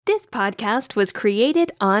This podcast was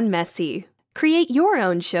created on Messy. Create your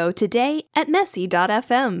own show today at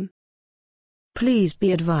messy.fm. Please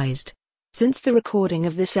be advised. Since the recording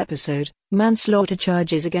of this episode, manslaughter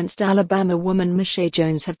charges against Alabama woman Michelle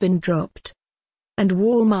Jones have been dropped. And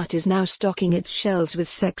Walmart is now stocking its shelves with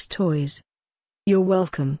sex toys. You're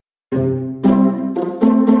welcome.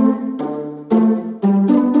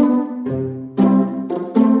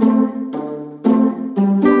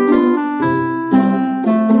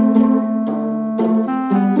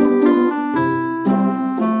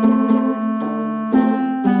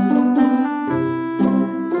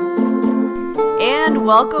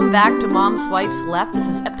 Welcome back to Mom Swipes Left. This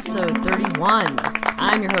is episode 31.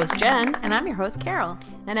 I'm your host, Jen. And I'm your host, Carol.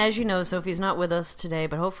 And as you know, Sophie's not with us today,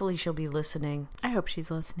 but hopefully she'll be listening. I hope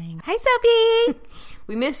she's listening. Hi, Sophie!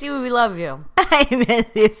 We miss you and we love you. I miss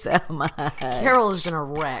you so much. Carol has been a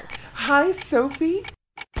wreck. Hi, Sophie.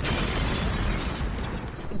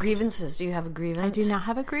 Grievances. Do you have a grievance? I do not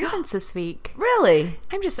have a grievance this week. Really?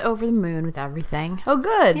 I'm just over the moon with everything. Oh,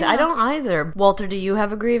 good. Yeah. I don't either. Walter, do you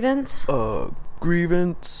have a grievance?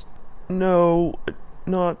 Grievance? No,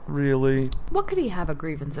 not really. What could he have a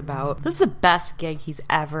grievance about? This is the best gig he's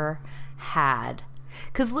ever had.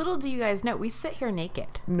 Because little do you guys know, we sit here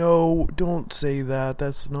naked. No, don't say that.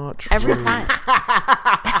 That's not true. Every time.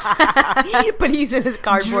 But he's in his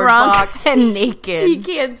cardboard Drunk box. and naked. He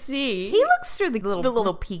can't see. He looks through the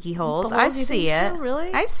little peeky holes. I You see think it. so?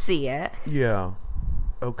 Really? I see it. Yeah.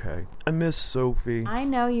 Okay. I miss Sophie. I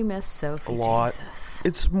know you miss Sophie. A lot. Jesus.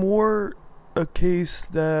 It's more a case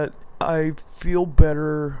that I feel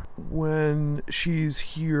better when she's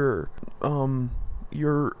here.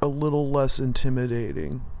 You're a little less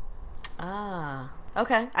intimidating. Ah.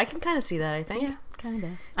 Okay. I can kind of see that, I think. Yeah, kind of.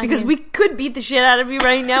 Because we could beat the shit out of you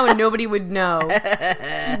right now and nobody would know.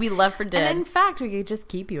 You'd be left for dead. And in fact, we could just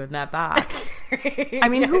keep you in that box. I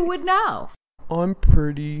mean, who would know? I'm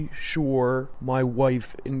pretty sure my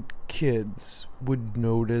wife and kids would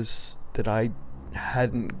notice that I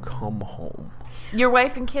hadn't come home. Your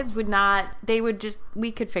wife and kids would not. They would just.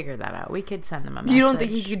 We could figure that out. We could send them a message. You don't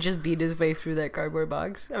think he could just beat his way through that cardboard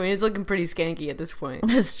box? I mean, it's looking pretty skanky at this point.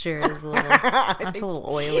 That's true. It's a little. That's a little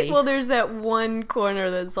oily. Well, there's that one corner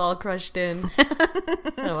that's all crushed in. Oh,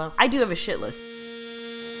 well. I do have a shit list.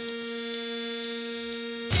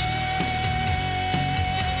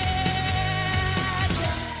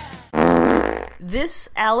 This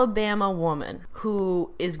Alabama woman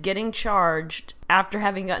who is getting charged after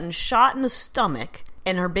having gotten shot in the stomach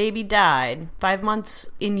and her baby died 5 months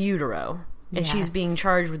in utero, and she's being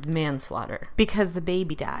charged with manslaughter. Because the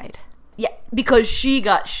baby died. Yeah, because she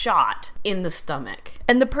got shot in the stomach.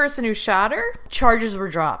 And the person who shot her? Charges were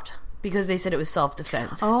dropped because they said it was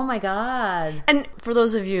self-defense. Oh my God. And for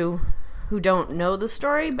those of you who don't know the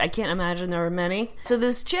story, I can't imagine there were many. So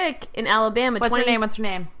this chick in Alabama... What's her name? What's her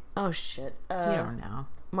name? Oh, shit. You don't know.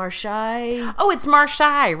 Marshai. Oh, it's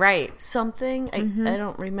Marshai, right. Something. I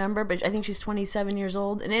don't remember, but I think she's 27 years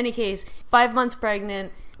old. In any case, 5 months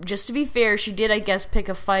pregnant. Just to be fair, she did, I guess, pick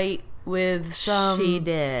a fight with some... She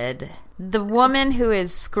did. The woman who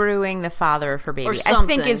is screwing the father of her baby, I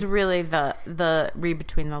think, is really the read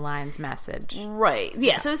between the lines message. Right.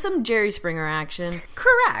 Yeah, so it's some Jerry Springer action.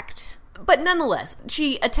 Correct. But nonetheless,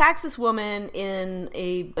 she attacks this woman in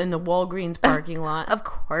the Walgreens parking lot. Of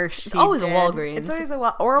course, it's always a Walgreens. It's always a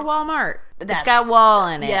Walmart. It's got wall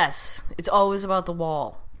in it. Yes, it's always about the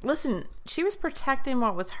wall. Listen, she was protecting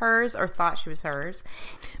what was hers or thought she was hers.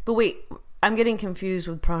 But wait, I'm getting confused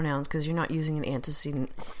with pronouns because you're not using an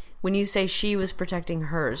antecedent. When you say she was protecting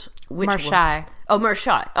hers, which Marshai. one? Oh,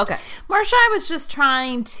 Marshai. Okay. Marshai was just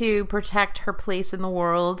trying to protect her place in the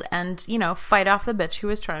world and, fight off the bitch who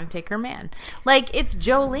was trying to take her man. Like, it's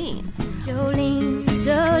Jolene. Jolene,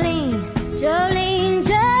 Jolene, Jolene,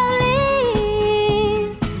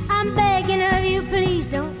 Jolene, I'm begging of you, please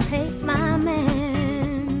don't take my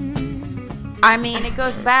man. I mean, it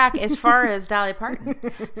goes back as far as Dolly Parton.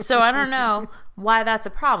 So I don't know why that's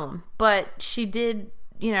a problem. But she did...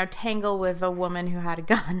 tangle with a woman who had a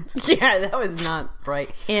gun. Yeah, that was not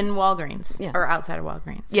right. In Walgreens. Yeah. Or outside of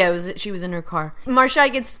Walgreens. Yeah, she was in her car. Marshai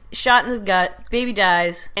gets shot in the gut, baby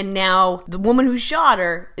dies, and now the woman who shot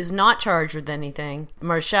her is not charged with anything.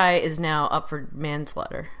 Marshai is now up for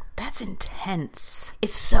manslaughter. That's intense.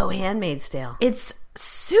 It's so Handmaid's Tale. It's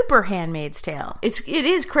super Handmaid's Tale. It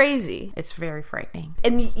is crazy. It's very frightening.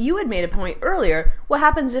 And you had made a point earlier. What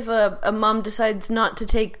happens if a mom decides not to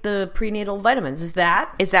take the prenatal vitamins? Is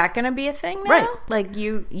that going to be a thing now? Right. Like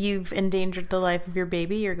you've endangered the life of your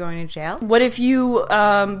baby. You're going to jail. What if you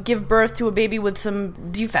give birth to a baby with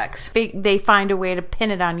some defects? They find a way to pin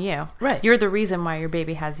it on you. Right. You're the reason why your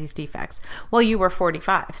baby has these defects. Well, you were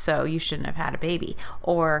 45, so you shouldn't have had a baby.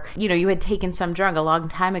 Or, you had taken some drug a long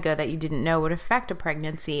time ago that you didn't know would affect a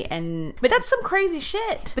pregnancy. But that's some crazy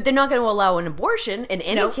shit. But they're not going to allow an abortion in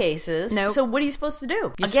any cases. Nope. So what are you supposed to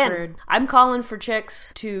do? You're Again, screwed. I'm calling for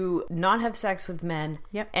chicks to not have sex with men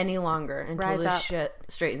Yep. any longer until Rise this up. shit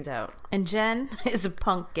straightens out. And Jen is a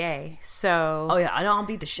punk gay, so Oh yeah, I'll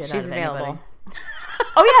beat the shit out she's of available. anybody.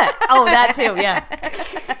 Oh yeah. Oh, that too. Yeah.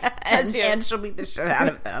 And she'll beat the shit out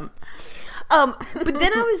of them. But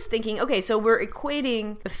then I was thinking, okay, so we're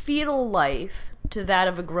equating a fetal life to that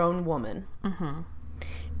of a grown woman. Mm-hmm.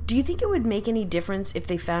 Do you think it would make any difference if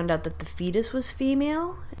they found out that the fetus was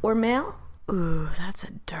female or male? Ooh, that's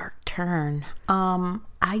a dark turn.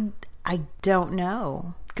 I don't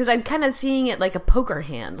know. Because I'm kind of seeing it like a poker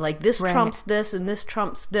hand. Like this Right. trumps this and this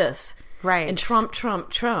trumps this. Right. And Trump.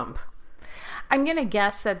 I'm going to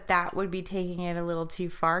guess that would be taking it a little too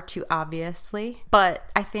far, too obviously. But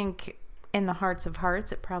I think in the hearts of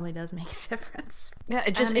hearts, it probably does make a difference. Yeah,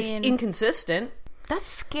 it's inconsistent. That's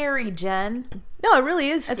scary, Jen. No, it really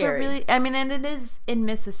is It's scary. and it is in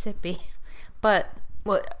Mississippi, but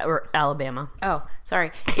Well, or Alabama. oh,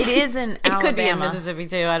 sorry, it is in It Alabama. could be in Mississippi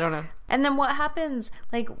too. I don't know. And then what happens,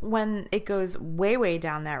 like when it goes way, way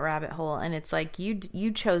down that rabbit hole, and it's like you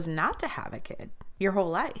chose not to have a kid your whole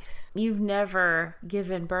life. You've never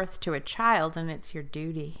given birth to a child, and it's your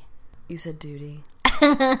duty. You said duty.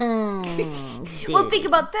 Well, think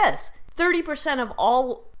about this: 30% of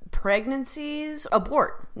all pregnancies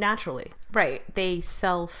abort naturally. Right. They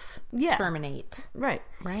self-terminate. Right.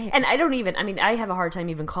 Right. And I have a hard time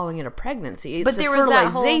even calling it a pregnancy. It's But a there was that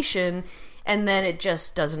whole- fertilization, and then it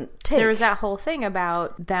just doesn't take. There was that whole thing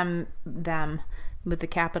about them with the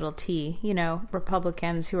capital T,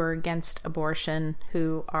 Republicans who are against abortion,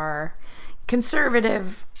 who are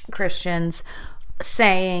conservative Christians,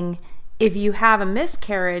 saying, if you have a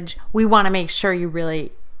miscarriage, we want to make sure you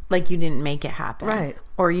really, you didn't make it happen. Right.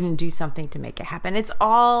 Or you didn't do something to make it happen. It's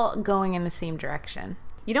all going in the same direction.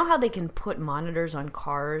 You know how they can put monitors on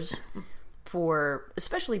cars for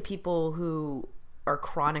especially people who are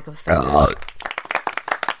chronic offenders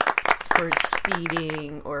for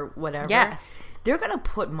speeding or whatever? Yes. They're going to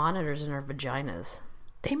put monitors in our vaginas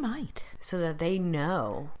They might. so that they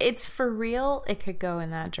know. It's for real. It could go in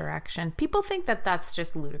that direction. People think that that's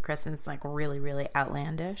just ludicrous and it's really, really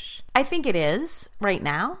outlandish. I think it is right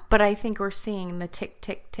now, but I think we're seeing the tick,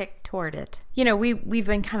 tick, tick toward it. We've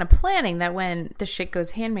been kind of planning that when the shit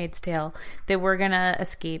goes Handmaid's Tale, that we're going to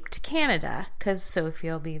escape to Canada because Sophie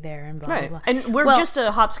will be there and blah, Right. blah, blah. And we're just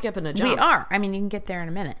a hop, skip, and a jump. We are. I mean, you can get there in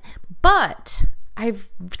a minute. But I've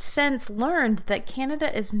since learned that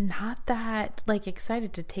Canada is not that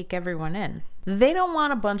excited to take everyone in. They don't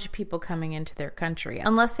want a bunch of people coming into their country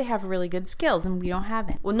unless they have really good skills, and we don't have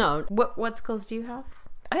it. Well, no, What skills do you have?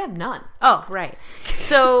 I have none. Oh, right.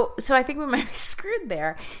 So I think we might be screwed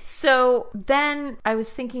there. So then I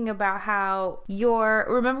was thinking about how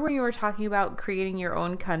remember when you were talking about creating your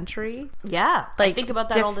own country? Yeah. I think about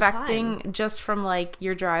that all the time. Defecting just from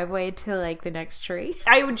your driveway to the next tree?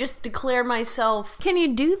 I would just declare myself. Can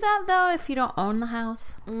you do that though if you don't own the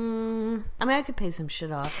house? I could pay some shit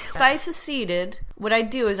off. If I seceded, what I'd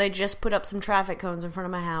do is I just put up some traffic cones in front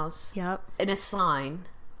of my house. Yep. And a sign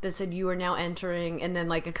that said you are now entering, and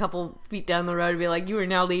then a couple feet down the road be like, you are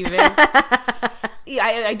now leaving. Yeah,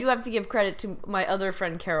 I do have to give credit to my other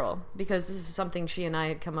friend Carol, because this is something she and I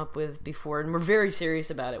had come up with before, and we're very serious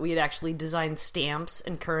about it. We had actually designed stamps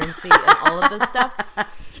and currency and all of this stuff,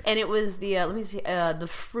 and it was the the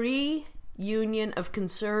Free Union of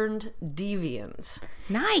Concerned Deviants.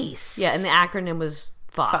 Nice. Yeah, and the acronym was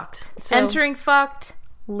fucked. So, Entering fucked,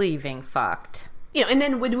 leaving fucked. and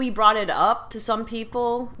then when we brought it up to some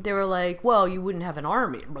people, they were like, well, you wouldn't have an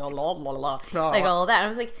army, blah, blah, blah, blah. All of that. And I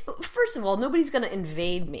was like, first of all, nobody's going to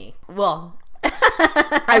invade me. Well,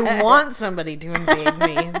 I want somebody to invade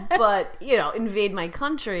me, but, invade my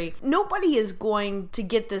country. Nobody is going to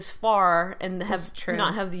get this far and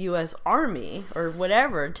not have the U.S. Army or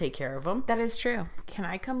whatever take care of them. That is true. Can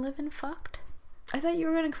I come live in fucked? I thought you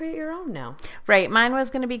were going to create your own now. Right. Mine was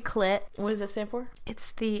going to be clit. What does that stand for?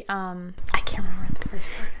 It's the, I can't remember what the first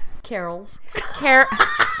part is. Carols.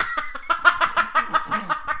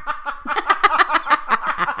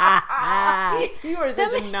 You are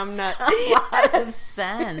such a numbnut. A lot of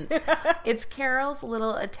sense. It's Carol's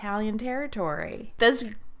little Italian territory.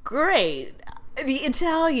 That's great. The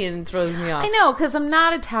Italian throws me off. I know, because I'm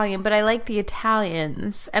not Italian, but I like the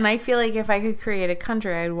Italians. And I feel like if I could create a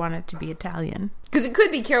country, I'd want it to be Italian. Because it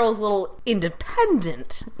could be Carol's little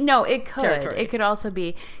independent. No, it could. Territory. It could also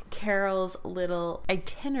be Carol's little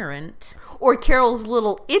itinerant. Or Carol's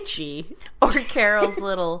little itchy. Or Carol's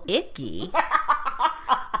little icky.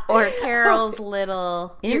 Or Carol's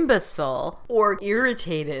little imbecile. Or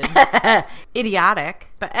irritated. Idiotic.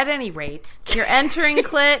 But at any rate, you're entering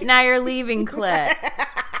clit, now you're leaving clit.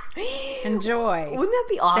 Enjoy. Wouldn't that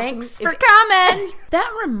be awesome? Thanks for coming.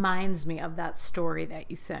 That reminds me of that story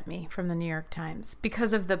that you sent me from the New York Times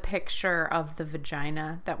because of the picture of the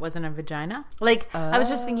vagina that wasn't a vagina. Like, I was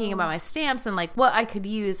just thinking about my stamps and like what I could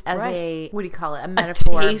use as a, what do you call it? A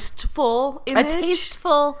metaphor. A tasteful image?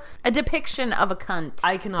 A depiction of a cunt.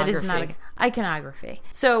 Iconography. That is not iconography.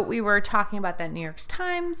 So we were talking about that New York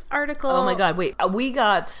Times article. Oh my God, wait. We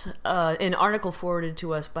got an article forwarded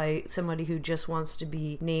to us by somebody who just wants to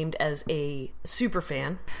be named as a super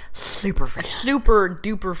fan. Super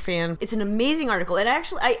duper fan. It's an amazing article. And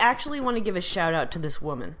I actually want to give a shout out to this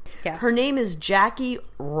woman. Yes. Her name is Jackie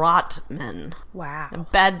Rotman. Wow. A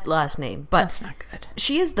bad last name, but that's not good.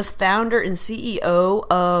 She is the founder and CEO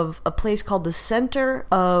of a place called the Center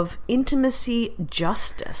of Intimacy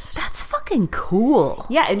Justice. That's fucking cool.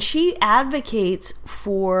 Yeah, and she advocates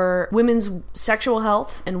for women's sexual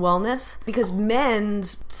health and wellness because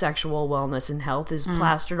men's sexual wellness and health is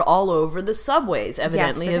plastered all over the subways,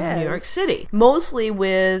 evidently, of New York City. Mostly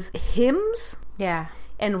with hymns. Yeah.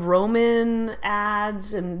 And Roman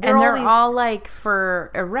ads, and they're all like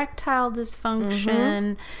for erectile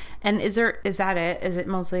dysfunction. And is that it? Is it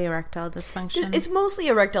mostly erectile dysfunction? It's mostly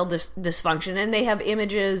erectile dysfunction, and they have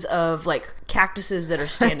images of like cactuses that are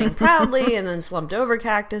standing proudly, and then slumped over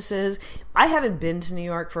cactuses. I haven't been to New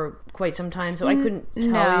York for quite some time, so I couldn't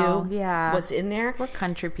tell you what's in there. We're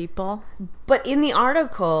country people. But in the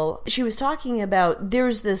article, she was talking about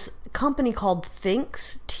there's this company called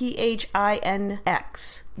Thinx,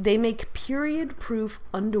 THINX. They make period-proof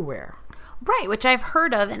underwear. Right, which I've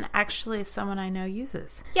heard of, and actually someone I know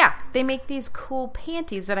uses. Yeah, they make these cool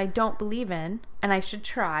panties that I don't believe in, and I should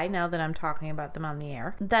try now that I'm talking about them on the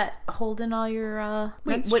air, that hold in all your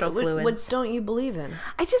menstrual fluids. What don't you believe in?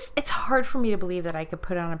 It's hard for me to believe that I could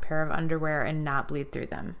put on a pair of underwear and not bleed through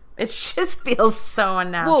them. It just feels so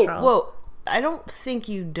unnatural. Whoa. I don't think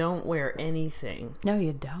you don't wear anything. No,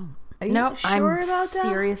 you don't. Are you sure I'm about that?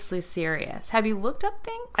 Seriously serious. Have you looked up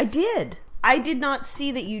things? I did. I did not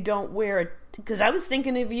see that you don't wear it because I was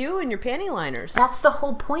thinking of you and your panty liners. That's the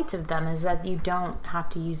whole point of them, is that you don't have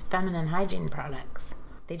to use feminine hygiene products.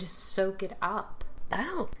 They just soak it up. I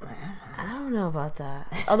don't know about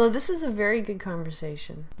that. Although this is a very good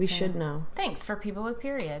conversation. We should know. Thanks for people with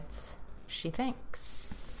periods. She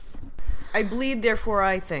thinks. I bleed, therefore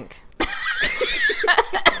I think.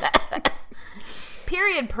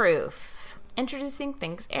 Period proof. Introducing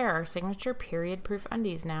Thinx Air, our signature period-proof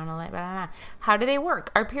undies now. Blah, blah, blah. How do they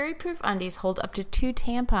work? Our period-proof undies hold up to 2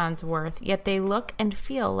 tampons worth, yet they look and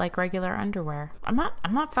feel like regular underwear. I'm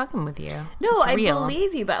not fucking with you. No, it's I real.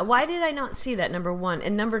 believe you, but why did I not see that, number one?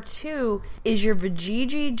 And number two, is your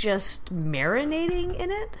vajiji just marinating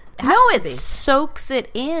in it? No, it soaks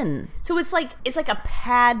it in. So it's like a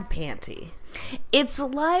pad panty. It's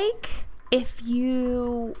like if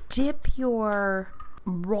you dip your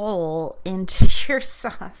roll into your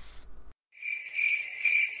sauce.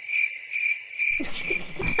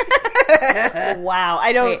 Wow,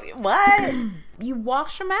 I don't... Wait. What? You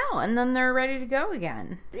wash them out and then they're ready to go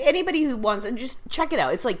again. Anybody who wants, and just check it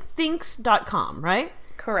out. It's like Thinx.com, right?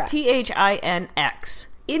 Correct. THINX.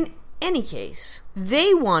 In any case,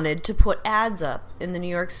 they wanted to put ads up in the New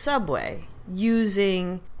York subway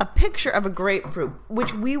using a picture of a grapefruit,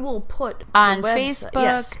 which we will put on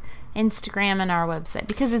Facebook, Instagram, and our website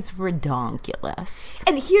because it's redonkulous.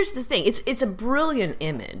 And here's the thing: it's a brilliant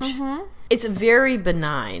image. Mm-hmm. It's very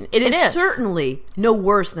benign. It is certainly no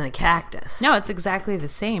worse than a cactus. No, it's exactly the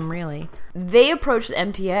same, really. They approached the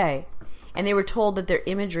MTA, and they were told that their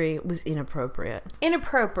imagery was inappropriate.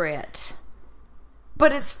 Inappropriate,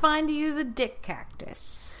 but it's fine to use a dick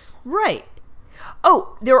cactus, right?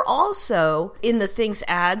 Oh, there were also in the Thinx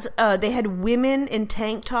ads. They had women in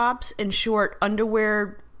tank tops and short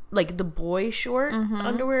underwear. Like the boy short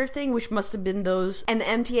underwear thing, which must have been those. And the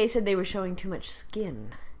MTA said they were showing too much skin.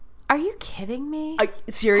 Are you kidding me?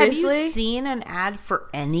 Seriously? Have you seen an ad for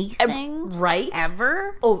anything? Right?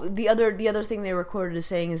 Ever? Oh, the other thing they were quoted as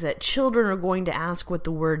saying is that children are going to ask what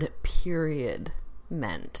the word period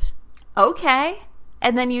meant. Okay.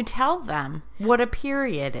 And then you tell them what a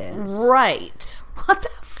period is. Right. What the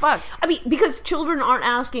fuck? I mean, because children aren't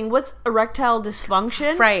asking, what's erectile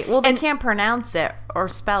dysfunction? Right. Well, they can't pronounce it or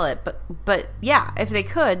spell it, but yeah, if they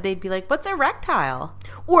could, they'd be like, what's erectile?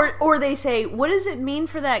 Or they say, what does it mean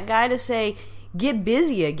for that guy to say, get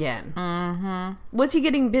busy again? Mm-hmm. What's he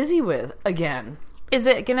getting busy with again? Is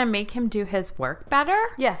it going to make him do his work better?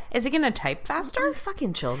 Yeah. Is it going to type faster?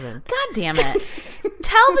 Fucking children. God damn it.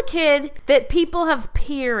 Tell the kid that people have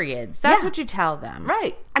periods. That's what you tell them.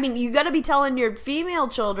 Right. I mean, you got to be telling your female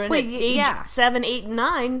children at age 7, 8, and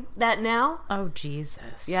 9 that now. Oh,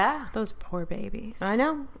 Jesus. Yeah. Those poor babies. I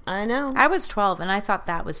know. I was 12, and I thought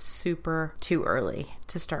that was super too early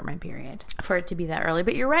to start my period, for it to be that early.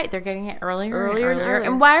 But you're right. They're getting it earlier and earlier.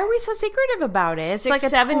 And why are we so secretive about it? It's 6,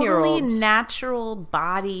 like a 7-year-olds. totally natural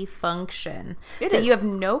body function It that is. you have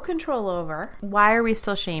no control over. Why are we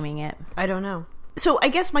still shaming it? I don't know. So I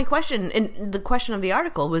guess my question, and the question of the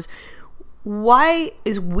article was, why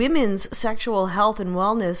is women's sexual health and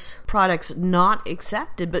wellness products not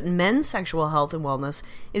accepted, but men's sexual health and wellness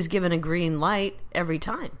is given a green light every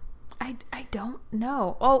time? I don't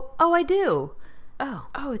know. Oh, I do.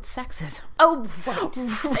 Oh, It's sexism. oh, right.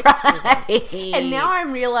 And now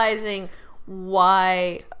I'm realizing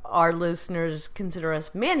why our listeners consider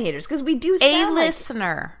us man-haters, because we do sound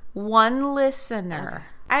One listener.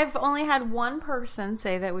 I've only had one person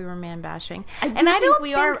say that we were man-bashing. I And I think don't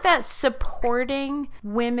we think are. that supporting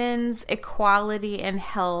women's equality and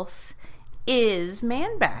health is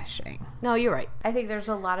man-bashing. No, you're right. I think there's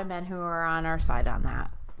a lot of men who are on our side on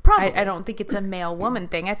that. Probably. I don't think it's a male-woman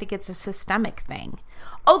thing. I think it's a systemic thing.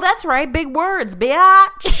 Oh, that's right. Big words,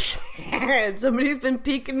 bitch. Somebody's been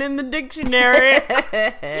peeking in the dictionary.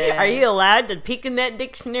 Are you allowed to peek in that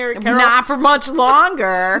dictionary, Carol? Not for much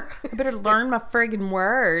longer. I better learn my friggin'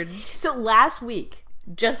 words. So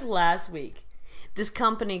just last week, this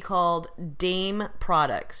company called Dame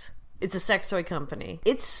Products, it's a sex toy company,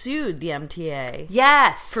 it sued the MTA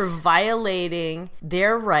Yes. for violating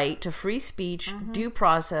their right to free speech, due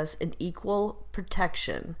process, and equal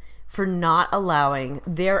protection for not allowing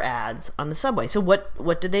their ads on the subway. So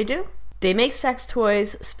what did they do? They make sex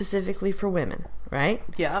toys specifically for women, right?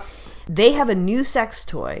 Yep. They have a new sex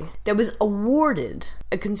toy that was awarded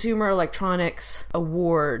a Consumer Electronics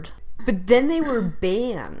Award, but then they were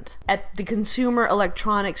banned at the Consumer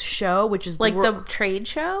Electronics Show, which is Like the trade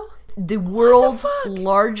show? the world's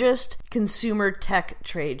largest consumer tech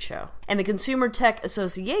trade show. And the Consumer Tech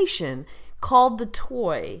Association called the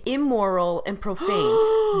toy immoral and profane.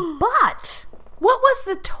 But What was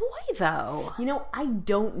the toy, though? I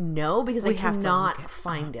don't know, because I We have to cannot look it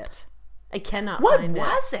find it. I cannot What find it.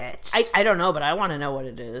 was it? I don't know, but I want to know what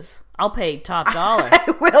it is. I'll pay top dollar.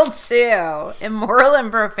 I will too. Immoral and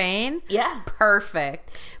profane? Yeah.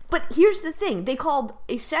 Perfect. But here's the thing. They called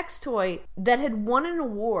a sex toy that had won an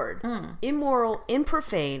award immoral,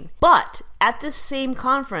 improfane, but at this same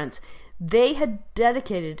conference, they had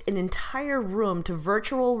dedicated an entire room to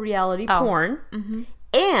virtual reality porn.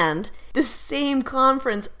 And the same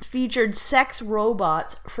conference featured sex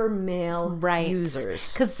robots for male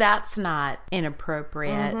users. Because that's not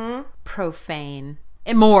inappropriate, profane,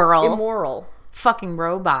 immoral. Immoral. Fucking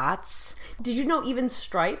robots. Did you know even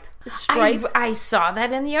Stripe? I saw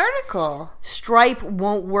that in the article. Stripe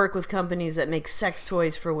won't work with companies that make sex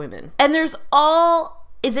toys for women. And there's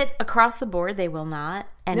is it across the board? They will not?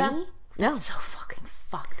 Any? No. That's so fucking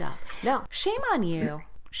fucked up. No. Shame on you.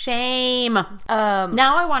 Shame.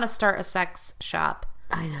 Now I want to start a sex shop.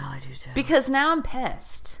 I know, I do too. Because now I'm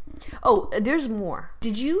pissed. Oh, there's more.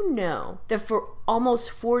 Did you know that for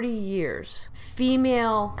almost 40 years,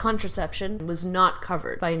 female contraception was not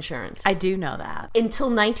covered by insurance? I do know that. Until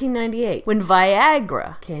 1998, when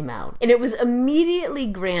Viagra came out. And it was immediately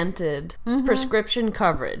granted prescription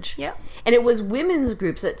coverage. Yep. And it was women's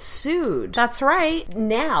groups that sued. That's right.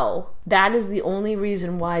 Now, that is the only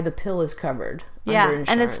reason why the pill is covered. Yeah, under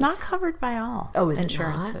and it's not insurance. covered by all Oh, is it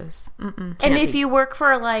insurances. And Can't if be. you work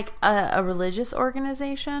for like a religious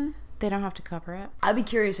organization, they don't have to cover it. I'd be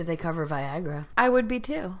curious if they cover Viagra. I would be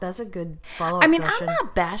too. That's a good follow-up I mean, question. I'm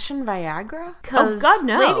not bashing Viagra. Oh, God,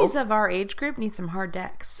 no. Ladies of our age group need some hard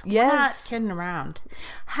dicks. Yes. We're not kidding around.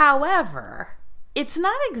 However, it's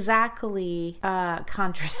not exactly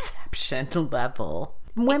contraception level.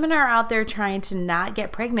 Women are out there trying to not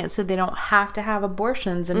get pregnant so they don't have to have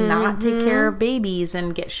abortions and not take care of babies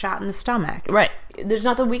and get shot in the stomach. Right. There's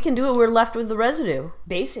nothing we can do. We're left with the residue,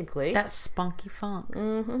 basically. That spunky funk.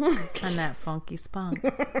 And that funky spunk.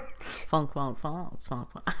 Funk, funk, funk, spunk,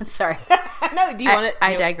 funk. Sorry. No, do you want to?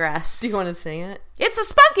 I digress. Do you want to sing it? It's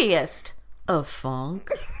the spunkiest of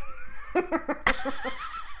funk.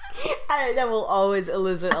 That will always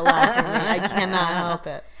elicit a laugh from me. I cannot help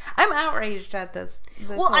it. I'm outraged at this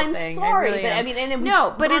Well, whole I'm thing. sorry, I really but am. I mean, and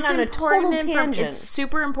no, but it's on a total important. tangent. It's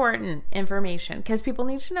super important information because people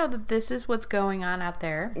need to know that this is what's going on out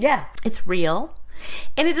there. Yeah. It's real.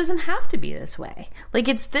 And it doesn't have to be this way. Like,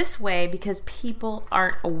 it's this way because people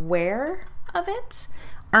aren't aware of it,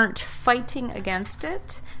 aren't fighting against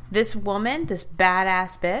it. This woman, this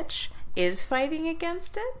badass bitch, is fighting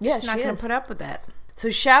against it. Yeah, She's not she going is. to put up with it. So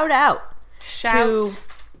shout out to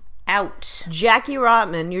out. Jackie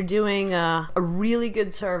Rotman. You're doing a really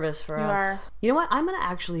good service for us. are. You know what? I'm going to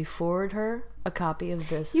actually forward her a copy of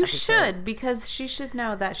this. You episode. should, because she should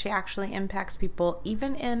know that she actually impacts people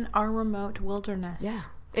even in our remote wilderness. Yeah.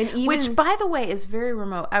 And even, Which, by the way, is very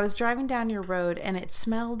remote. I was driving down your road and it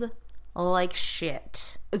smelled like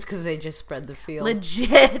shit. it's because they just spread the field.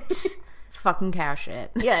 Legit fucking cow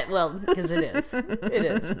shit. Yeah, well, because it is. It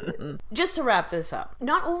is. Just to wrap this up,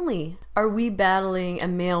 not only are we battling a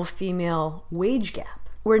male-female wage gap,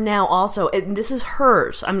 we're now also, and this is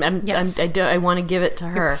hers. Yes. I want to give it to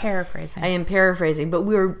her. You're paraphrasing. I am paraphrasing, but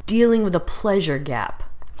we're dealing with a pleasure gap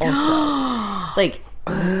also. Like,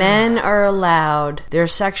 men are allowed their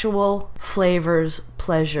sexual flavors,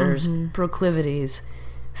 pleasures, proclivities.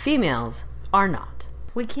 Females are not.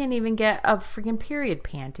 We can't even get a freaking period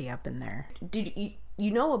panty up in there. Did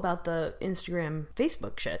you know about the Instagram,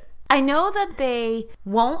 Facebook shit? I know that they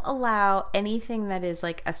won't allow anything that is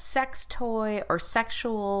like a sex toy or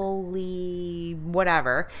sexually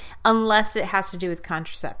whatever unless it has to do with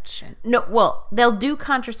contraception. No, well, they'll do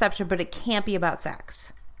contraception, but it can't be about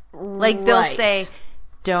sex. Like, they'll Right. say,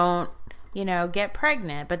 don't, get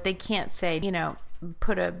pregnant, but they can't say,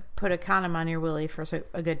 put a condom on your willy for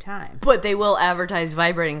a good time. But they will advertise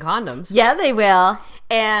vibrating condoms. Yeah, they will.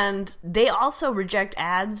 And they also reject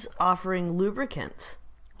ads offering lubricants.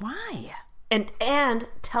 Why? And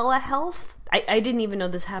telehealth. I didn't even know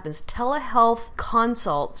this happens. Telehealth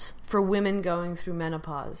consults for women going through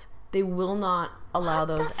menopause. They will not allow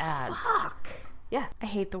those ads. Fuck. Yeah. I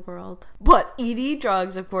hate the world. But ED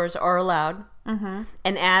drugs, of course, are allowed. Mm-hmm.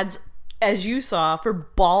 And ads, as you saw, for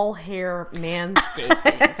ball hair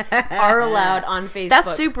manscaping are allowed on Facebook.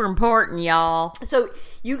 That's super important, y'all. So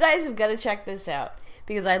you guys have got to check this out.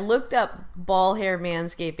 Because I looked up ball hair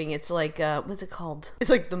manscaping. It's like, what's it called? It's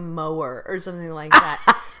like the mower or something like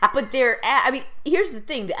that. But here's the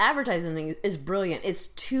thing. The advertising is brilliant. It's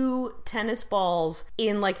 2 tennis balls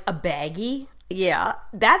in like a baggie. Yeah.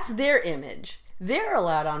 That's their image. They're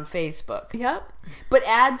allowed on Facebook. Yep. But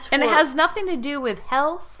ads for... And it has nothing to do with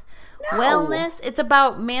health, wellness. It's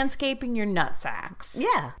about manscaping your nutsacks.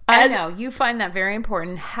 Yeah. I know. You find that very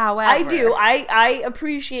important. However... I do. I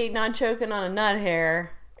appreciate not choking on a nut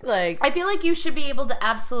hair. Like, I feel like you should be able to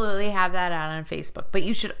absolutely have that ad on Facebook, but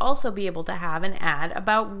you should also be able to have an ad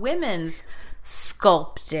about women's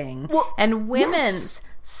sculpting and women's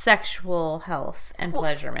sexual health and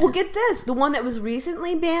pleasurement. Well, get this. The one that was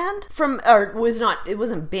recently banned it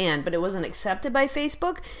wasn't banned, but it wasn't accepted by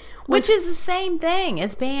Facebook. Which is the same thing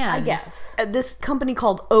as banned. I guess. This company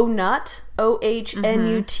called OHNUT,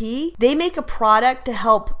 OHNUT, they make a product to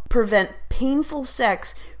help prevent painful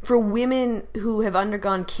sex for women who have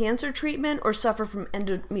undergone cancer treatment or suffer from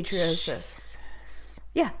endometriosis. Jesus.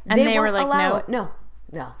 Yeah. And they were won't like, allow no. it.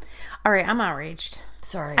 No. All right, I'm outraged.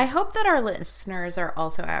 Sorry. I hope that our listeners are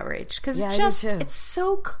also outraged because I do too. it's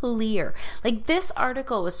so clear. Like, this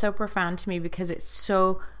article was so profound to me because it's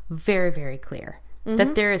so very, very clear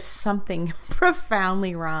that there is something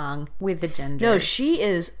profoundly wrong with the genders. No, she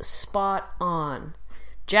is spot on.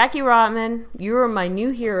 Jackie Rotman, you are my new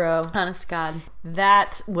hero. Honest to God.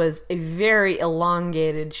 That was a very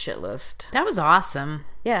elongated shit list. That was awesome.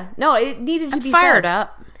 Yeah. No, it needed to I'm be fired said.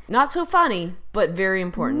 up. Not so funny, but very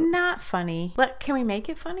important. Not funny. But can we make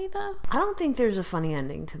it funny, though? I don't think there's a funny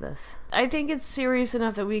ending to this. I think it's serious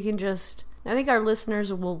enough that we can just... I think our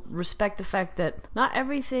listeners will respect the fact that not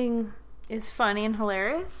everything... Is funny and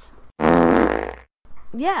hilarious?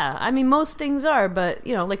 Yeah, I mean, most things are, but,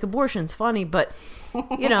 like abortion's funny, but,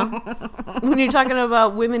 when you're talking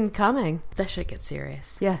about women coming... That shit gets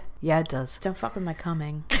serious. Yeah, it does. Don't fuck with my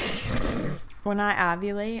coming. When I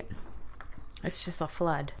ovulate, it's just a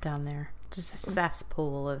flood down there. Just a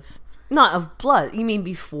cesspool of... Not of blood. You mean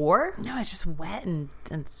before? No, it's just wet and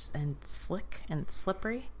slick and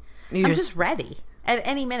slippery. You I'm just ready. At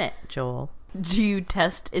any minute, Joel. Do you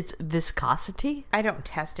test its viscosity? I don't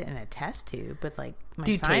test it in a test tube with like my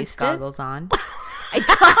Do you science taste goggles on.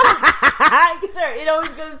 I don't. Sorry, it always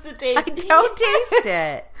goes to taste. I don't taste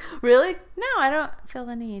it. Really? No, I don't feel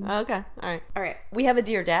the need. Okay. All right. All right, We have a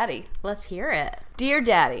Dear Daddy. let's hear it. Dear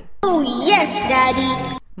Daddy. Oh, yes,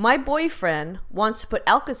 Daddy. My boyfriend wants to put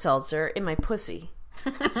Alka-Seltzer in my pussy.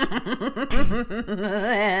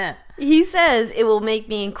 He says it will make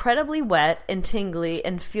me incredibly wet and tingly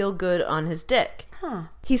and feel good on his dick.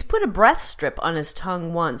 He's put a breath strip on his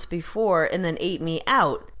tongue once before and then ate me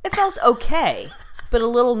out. It felt okay, but a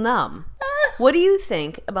little numb. What do you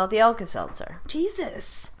think about the Alka-Seltzer?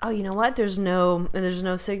 Jesus. Oh, you know what? There's no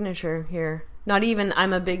signature here. Not even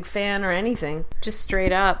I'm a big fan or anything. Just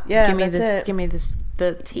straight up. Yeah, give me that's this. it. Give me this.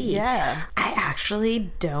 The tea. Yeah. I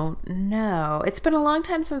actually don't know. It's been a long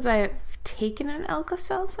time since I've taken an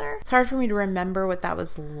Alka-Seltzer. It's hard for me to remember what that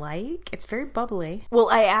was like. It's very bubbly. Well,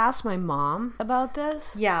 I asked my mom about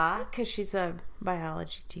this. Yeah, because she's a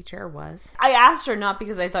biology teacher, or was. I asked her not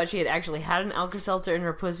because I thought she had actually had an Alka-Seltzer in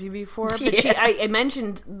her pussy before, but I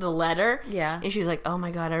mentioned the letter. Yeah. And she's like, oh my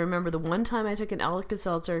God, I remember the one time I took an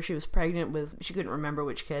Alka-Seltzer. She was pregnant with, she couldn't remember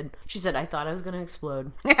which kid. She said, I thought I was going to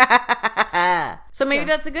explode. So maybe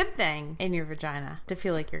that's a good thing in your vagina, to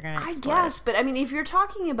feel like you're going to explode. I guess, but I mean, if you're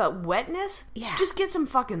talking about wetness, Yeah. just get some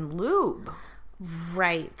fucking lube.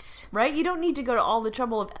 Right. Right? You don't need to go to all the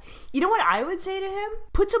trouble of... You know what I would say to him?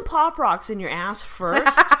 Put some Pop Rocks in your ass first.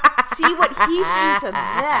 See what he thinks of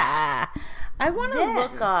that. I want to Then-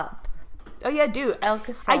 look up Oh, yeah, dude.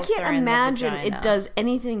 Alka-Seltzer I can't in the imagine vagina. it does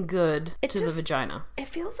anything good It to the just- vagina. It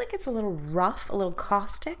feels like it's a little rough, a little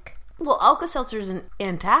caustic. Well, Alka-Seltzer is an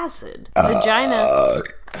antacid. Vagina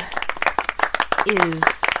is...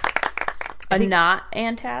 Not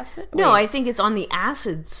antacid? No, Wait. I think it's on the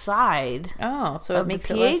acid side. Oh, so of it the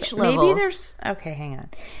makes it pH less... level. Maybe there's... Okay, hang on.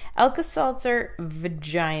 Alka-Seltzer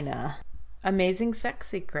vagina. Amazing sex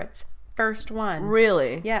secrets. First one.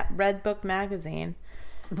 Really? Yeah, Red Book magazine.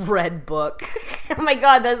 Red Book. Oh my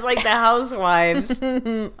God, that's like the Housewives.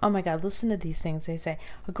 Oh my God, listen to these things they say.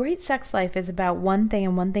 A great sex life is about one thing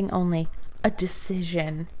and one thing only. A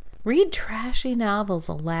decision. Read trashy novels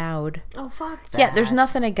aloud. Oh, fuck that. Yeah, there's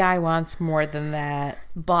nothing a guy wants more than that.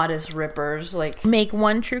 Bodice rippers, like... Make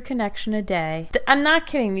one true connection a day. I'm not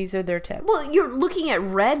kidding. These are their tips. Well, you're looking at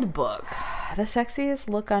Red Book. The sexiest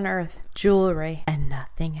look on earth. Jewelry and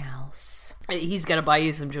nothing else. He's got to buy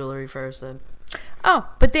you some jewelry first, then. Oh,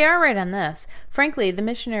 but they are right on this. Frankly, the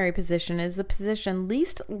missionary position is the position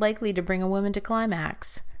least likely to bring a woman to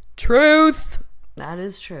climax. Truth! That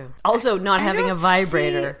is true. Also, not having a don't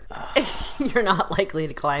vibrator. You're not likely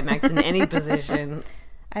to climax in any position.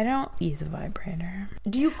 I don't use a vibrator.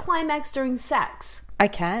 Do you climax during sex? I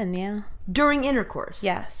can, yeah. During intercourse?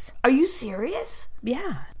 Yes. Are you serious?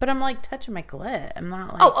 Yeah. But I'm like touching my clit. I'm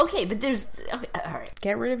not like... Oh, okay, but there's... Okay, all right.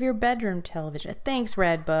 Get rid of your bedroom television. Thanks,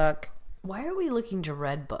 Red Book. Why are we looking to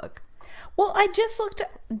Red Book? Well, I just looked...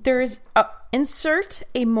 There's... insert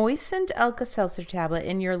a moistened Alka-Seltzer tablet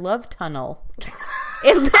in your love tunnel.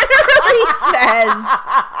 It literally says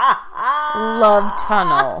love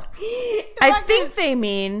tunnel. I think they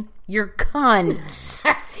mean your cunt.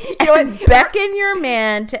 You know what? Beckon your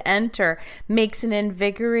man to enter. Makes an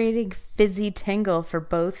invigorating fizzy tingle for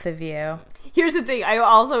both of you. Here's the thing. I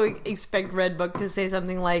also expect Red Book to say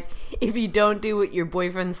something like, if you don't do what your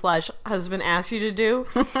boyfriend/husband asks you to do,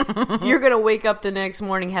 you're going to wake up the next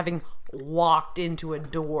morning having walked into a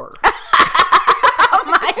door. Oh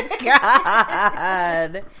my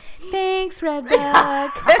God. Thanks, Red Book.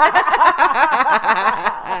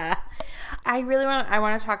 I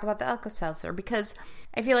want to talk about the Alka-Seltzer because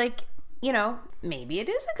I feel like, you know, maybe it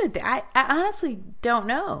is a good thing. I honestly don't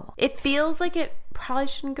know. It feels like it probably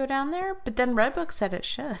shouldn't go down there, but then Red Book said it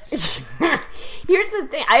should. Here's the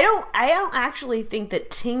thing. I don't actually think that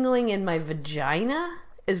tingling in my vagina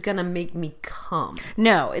is going to make me come.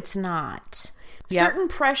 No, it's not. Yep. Certain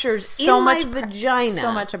pressures in my vagina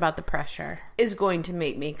So much about the pressure. is going to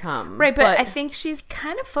make me come. Right, but I think she's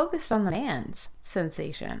kind of focused on the man's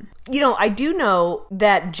sensation. You know, I do know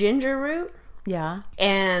that ginger root, Yeah.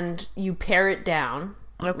 and you pare it down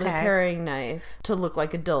with a Okay. paring knife to look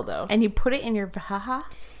like a dildo. And you put it in your vaha?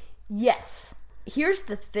 Yes. Here's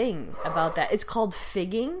the thing about that. It's called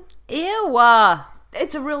figging. Ew.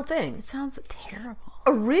 It's a real thing. It sounds terrible.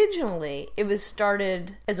 Originally, it was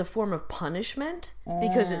started as a form of punishment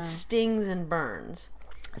because it stings and burns.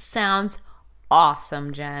 Sounds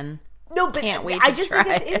awesome, Jen. No, but Can't wait I to just try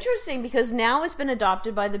think it's it. interesting because now it's been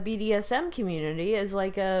adopted by the BDSM community as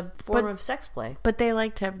like a form of sex play. But they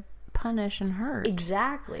like to punish and hurt.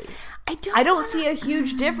 Exactly. I I don't see a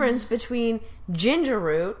huge difference between ginger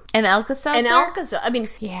root And Alka-Seltzer? and Alka-Seltzer. I mean,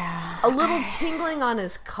 Yeah. a little tingling on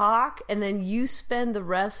his cock, and then you spend the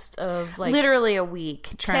rest of like Literally a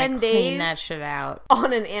week trying 10 to clean days that shit out.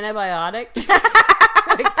 on an antibiotic.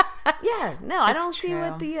 Yeah, no, I don't see true.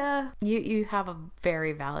 what the You have a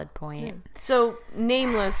very valid point. So,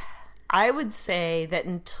 nameless, I would say that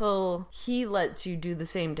until he lets you do the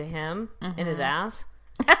same to him in his ass,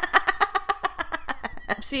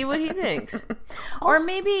 see what he thinks. Or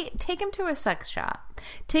maybe take him to a sex shop.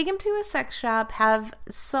 Take him to a sex shop, have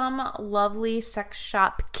some lovely sex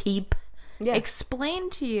shop keep explain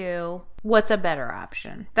to you what's a better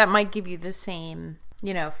option. That might give you the same,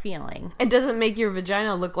 feeling. It doesn't make your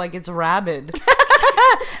vagina look like it's rabid.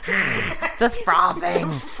 The frothing.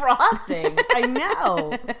 Frothing. I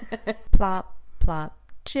know. Plop, plop,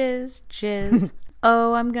 jizz, jizz.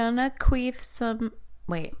 Oh, I'm gonna queef some...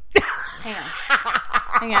 Wait. Hang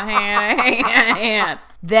on.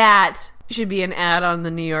 That should be an ad on the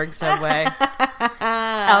New York subway.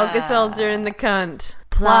 Alka-Seltzer in the cunt.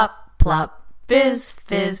 Plop, plop, fizz,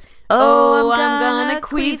 fizz. Oh, I'm gonna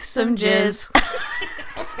queef some jizz.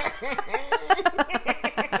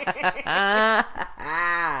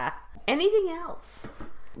 Anything else?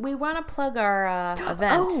 We want to plug our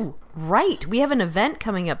event. Oh, right. We have an event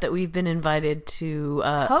coming up that we've been invited to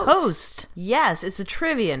host. Yes, it's a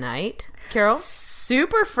trivia night. Carol?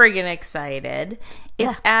 Super friggin' excited.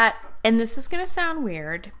 It's at, and this is going to sound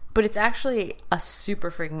weird, but it's actually a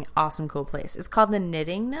super friggin' awesome, cool place. It's called the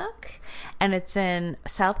Knitting Nook, and it's in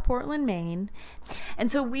South Portland, Maine.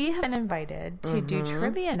 And so we have been invited to do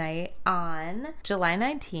trivia night on July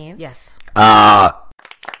 19th. Yes.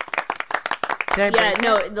 Did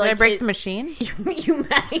I break the machine? You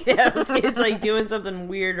might have. It's like doing something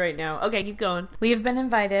weird right now. Okay, keep going. We have been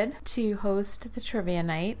invited to host the trivia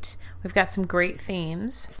night. We've got some great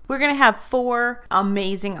themes. We're going to have 4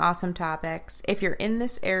 amazing, awesome topics. If you're in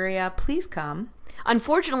this area, please come.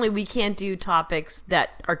 Unfortunately, we can't do topics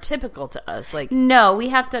that are typical to us. No, we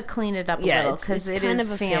have to clean it up a little because it's it kind is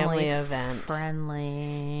of a family event.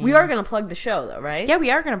 Friendly. We are going to plug the show, though, right? Yeah, we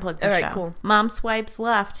are going to plug the show. All right, cool. Mom swipes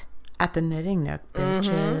left at the Knitting Nook,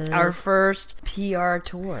 bitches. Our first PR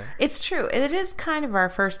tour. It's true. It is kind of our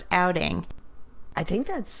first outing. I think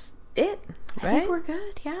that's it, right? I think we're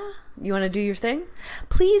good, yeah. You want to do your thing?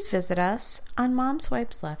 Please visit us on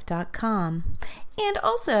momswipesleft.com and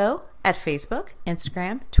also at Facebook,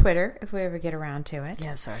 Instagram, Twitter, if we ever get around to it.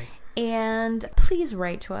 Yeah, sorry. And please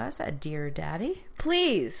write to us at Dear Daddy.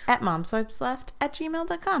 Please. At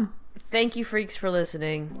momswipesleft@gmail.com. Thank you, freaks, for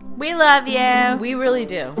listening. We love you. We really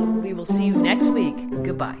do. We will see you next week.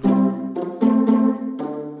 Goodbye.